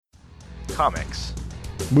Comics.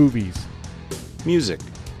 Movies. Music.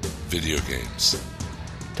 Video games.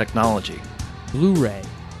 Technology. Blu-ray.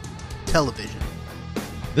 Television.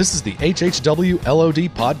 This is the HHW LOD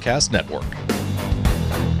Podcast Network.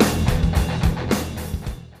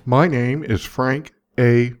 My name is Frank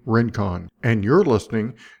A. Rincon, and you're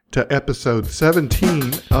listening to episode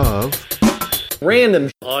 17 of Random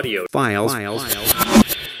Audio Files.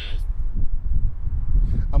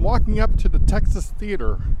 I'm walking up to the Texas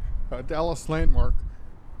Theater, a Dallas landmark,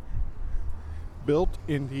 built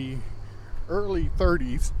in the early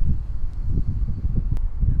 30s,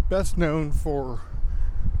 best known for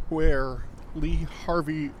where Lee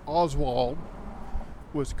Harvey Oswald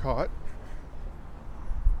was caught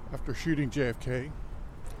after shooting JFK.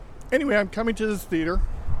 Anyway, I'm coming to this theater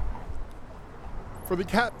for the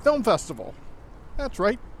Cat Film Festival. That's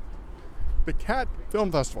right, the Cat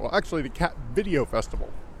Film Festival, actually the Cat Video Festival.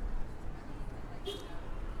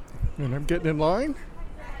 And I'm getting in line.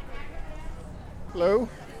 Hello.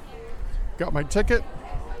 Got my ticket.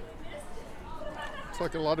 Looks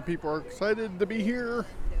like a lot of people are excited to be here.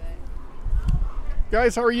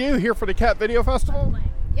 Guys, how are you? Here for the Cat Video Festival?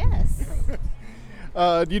 Yes.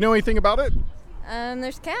 Do you know anything about it?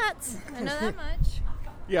 There's cats. I know that much.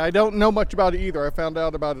 Yeah, I don't know much about it either. I found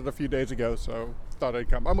out about it a few days ago, so thought I'd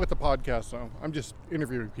come. I'm with the podcast, so I'm just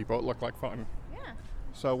interviewing people. It looked like fun. Yeah.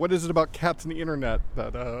 So what is it about cats and the internet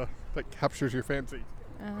that captures your fancy?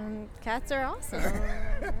 Cats are awesome.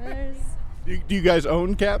 Do you guys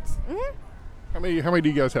own cats? Mm-hmm. How many do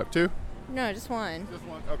you guys have? 2? No, just one. Just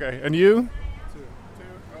one. Okay. And you? 2.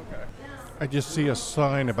 Okay. I just see a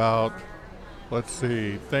sign about, let's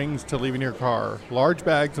see, things to leave in your car. Large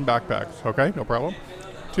bags and backpacks. Okay, no problem.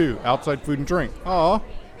 2, outside food and drink. Aw.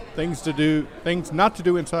 Things not to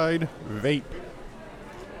do inside. Vape.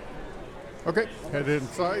 Okay, head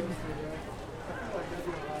inside.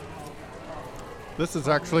 This is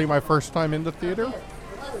actually my first time in the theater.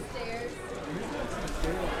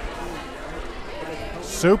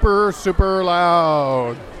 Super, super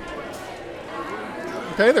loud.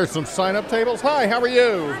 Okay, there's some sign-up tables. Hi, how are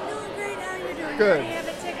you? I'm doing great. How are you doing? Good. Do you have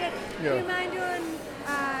a ticket? Yeah. Do you mind doing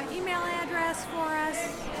email address for us?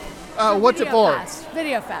 What's it for?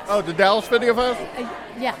 Video Fest. Oh, the Dallas Video Fest?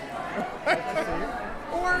 Yeah.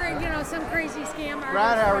 Or, some crazy scam artist.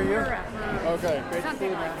 Brad, how are from you? Europe. Okay.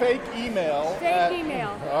 Something like Fake email. Fake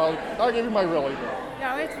email. I'll give you my real email.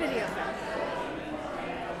 No, it's Video Fest.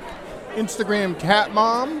 Instagram Cat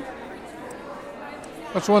Mom.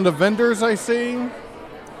 That's one of the vendors I see.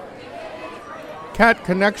 Cat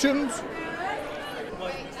Connections.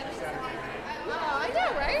 I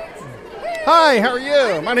know, right? Hi, how are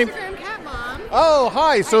you? My name's Instagram Cat Mom. Oh,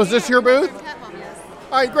 hi. So is this your booth? Cat Mom, yes.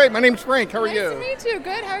 Hi, great. My name's Frank. How are Nice you? to meet you.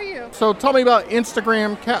 Good. How are you? So tell me about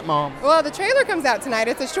Instagram Cat Mom. Well, the trailer comes out tonight.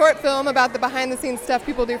 It's a short film about the behind-the-scenes stuff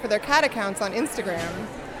people do for their cat accounts on Instagram.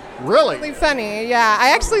 Really? Really funny, yeah.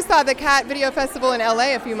 I actually saw the Cat Video Festival in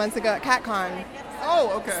LA a few months ago at CatCon.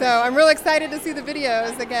 Oh, okay. So I'm real excited to see the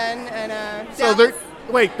videos again. And So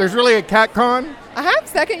there's really a Cat Con?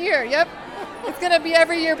 Second year, yep. It's going to be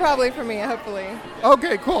every year probably for me, hopefully.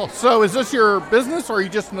 Okay, cool. So is this your business or are you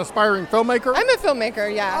just an aspiring filmmaker? I'm a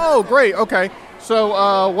filmmaker, yeah. Oh, great. Okay.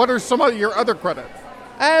 So what are some of your other credits?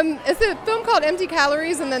 It's a film called Empty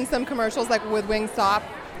Calories and then some commercials like with Wingstop.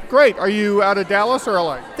 Great. Are you out of Dallas or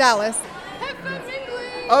LA? Dallas. Have fun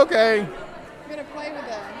mingling. Okay. I'm going to play with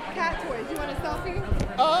a cat toy. Do you want a selfie?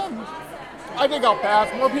 I think I'll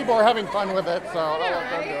pass. More people are having fun with it, so I'll let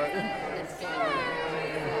them do it.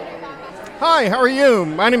 Hi, how are you?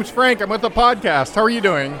 My name's Frank. I'm with the podcast. How are you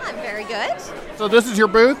doing? I'm very good. So this is your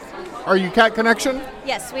booth? Are you Cat Connection?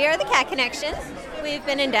 Yes, we are the Cat Connection. We've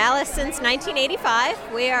been in Dallas since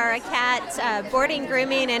 1985. We are a cat boarding,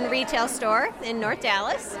 grooming, and retail store in North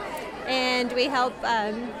Dallas. And we help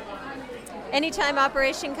anytime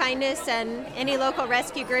Operation Kindness and any local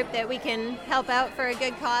rescue group that we can help out for a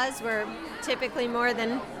good cause. We're typically more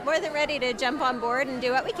than ready to jump on board and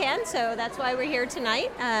do what we can. So that's why we're here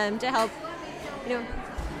tonight, to help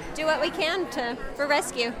do what we can for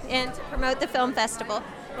rescue and to promote the film festival.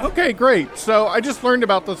 Okay, great. So I just learned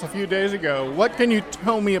about this a few days ago. What can you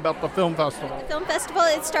tell me about the film festival? The film festival,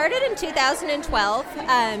 it started in 2012.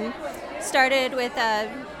 Started with a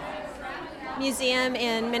museum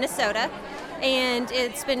in Minnesota. And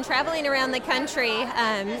it's been traveling around the country.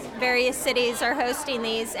 Various cities are hosting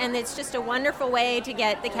these, and it's just a wonderful way to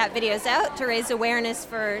get the cat videos out to raise awareness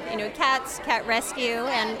for cats, cat rescue,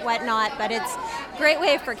 and whatnot. But it's a great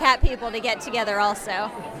way for cat people to get together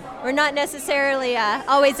also. We're not necessarily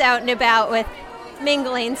always out and about with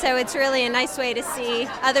mingling, so it's really a nice way to see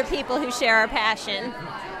other people who share our passion.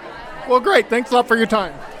 Well, great. Thanks a lot for your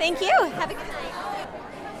time. Thank you. Have a good night.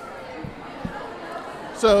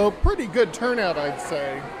 So, pretty good turnout, I'd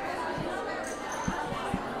say.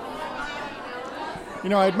 You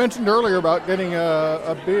know, I had mentioned earlier about getting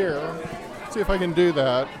a beer. Let's see if I can do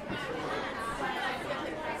that.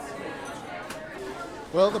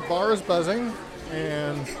 Well, the bar is buzzing,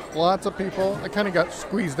 and lots of people. I kind of got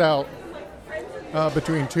squeezed out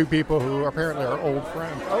between two people who apparently are old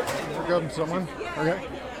friends. Oh, there comes someone. Okay.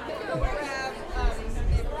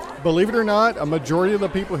 Believe it or not, a majority of the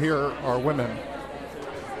people here are women.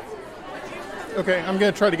 Okay, I'm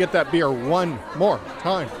going to try to get that beer one more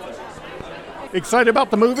time. Excited about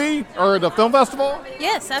the movie or the film festival?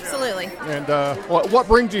 Yes, absolutely. And what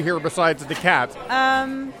brings you here besides the cat?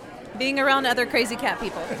 Being around other crazy cat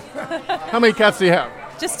people. How many cats do you have?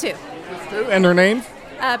 Just two. Just two? And their names?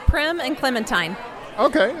 Prim and Clementine.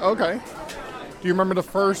 Okay. Do you remember the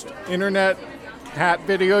first internet cat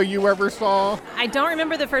video you ever saw? I don't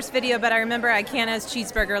remember the first video, but I remember Icana's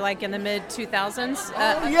cheeseburger like in the mid-2000s.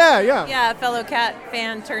 Yeah. Yeah, a fellow cat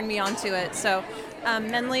fan turned me onto it. So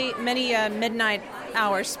many midnight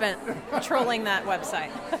hours spent trolling that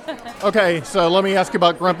website. Okay, so let me ask you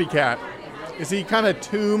about Grumpy Cat. Is he kind of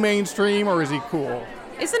too mainstream or is he cool?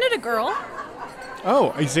 Isn't it a girl?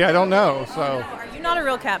 Oh, you see, I don't know, so... Are you not a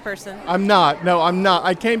real cat person? I'm not. No, I'm not.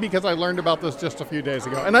 I came because I learned about this just a few days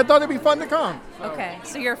ago, and I thought it'd be fun to come. Okay,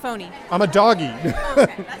 so you're a phony. I'm a doggy.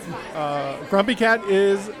 Okay, that's fine. Grumpy Cat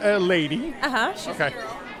is a lady. Uh-huh. Okay.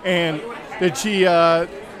 And did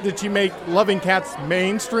she make loving cats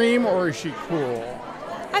mainstream, or is she cool?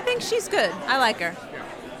 I think she's good. I like her.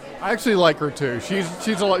 I actually like her too.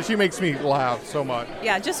 She makes me laugh so much.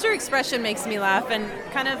 Yeah, just her expression makes me laugh and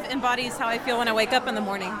kind of embodies how I feel when I wake up in the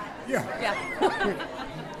morning. Yeah.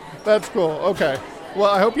 That's cool. Okay.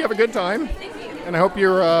 Well, I hope you have a good time. Thank you. And I hope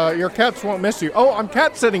your cats won't miss you. Oh, I'm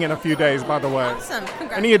cat sitting in a few days, by the way. Awesome.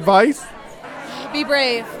 Congrats. Any advice? Be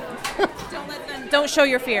brave. Don't show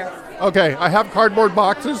your fear. Okay, I have cardboard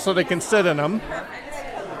boxes so they can sit in them.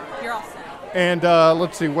 Perfect. You're all set. And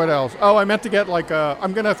let's see, what else? Oh, I meant to get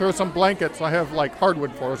I'm going to throw some blankets. I have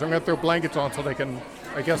hardwood floors. I'm going to throw blankets on so they can,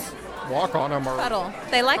 I guess, walk on them. Cuddle.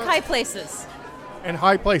 They like high places. And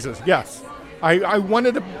high places, yes. I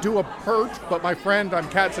wanted to do a perch, but my friend I'm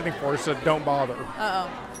cat sitting for said don't bother. Uh-oh.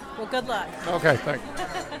 Well, good luck. Okay, thanks.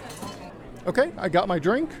 Okay, I got my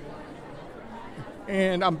drink.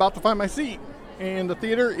 And I'm about to find my seat. And the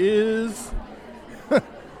theater is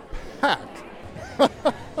packed.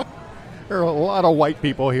 There are a lot of white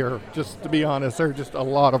people here, just to be honest. There are just a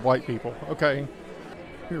lot of white people. Okay,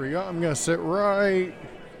 here we go. I'm going to sit right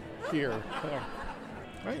here. All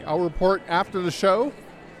right, I'll report after the show,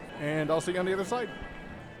 and I'll see you on the other side.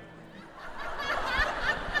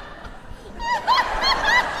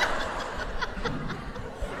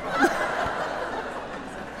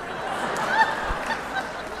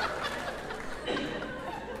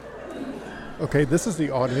 Okay, this is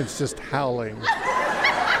the audience just howling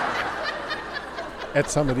at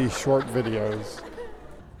some of these short videos.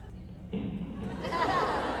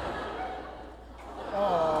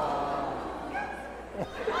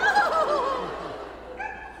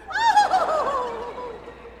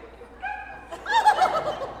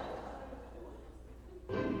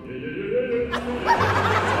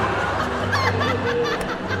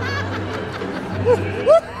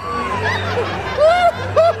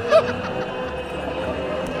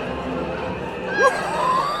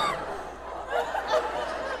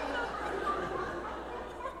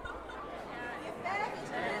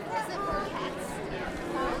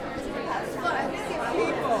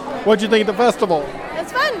 What'd you think of the festival?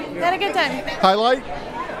 It's fun. Had a good time. Highlight?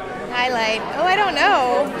 Highlight. Oh, I don't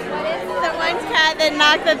know. The one cat that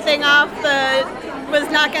knocked the thing off was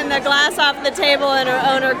knocking the glass off the table and her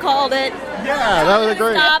owner called it. Yeah, that was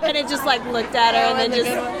great. Stop, and it just looked at her and then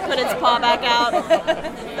just put its paw back out.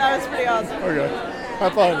 That was pretty awesome. Okay,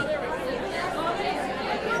 have fun.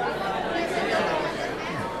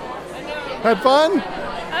 Had fun?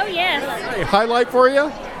 Oh, yes. Hey, highlight for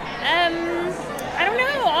you? I don't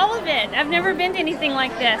know, all of it. I've never been to anything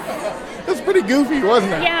like this. It was pretty goofy,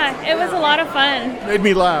 wasn't it? Yeah, it was a lot of fun. Made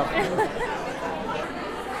me laugh.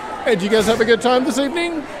 Hey, did you guys have a good time this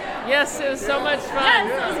evening? Yes, it was so much fun.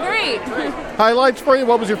 Yes, it was great. Highlights for you?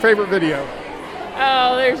 What was your favorite video?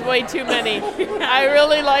 Oh, there's way too many. I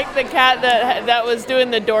really liked the cat that was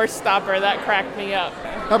doing the door stopper. That cracked me up.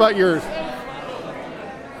 How about yours?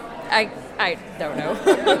 I don't know.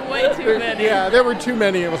 Way too many. Yeah, there were too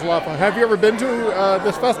many. It was a lot of fun. Have you ever been to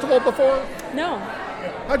this festival before? No.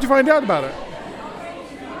 How'd you find out about it?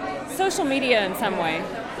 Social media in some way.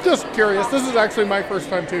 Just curious. This is actually my first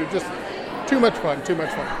time too. Just too much fun.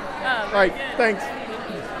 All right, thanks.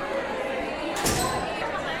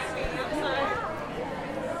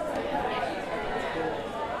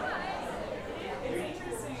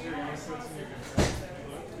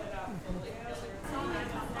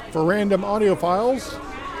 For Random Audio Files,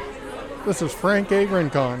 this is Frank A.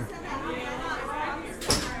 Rincon.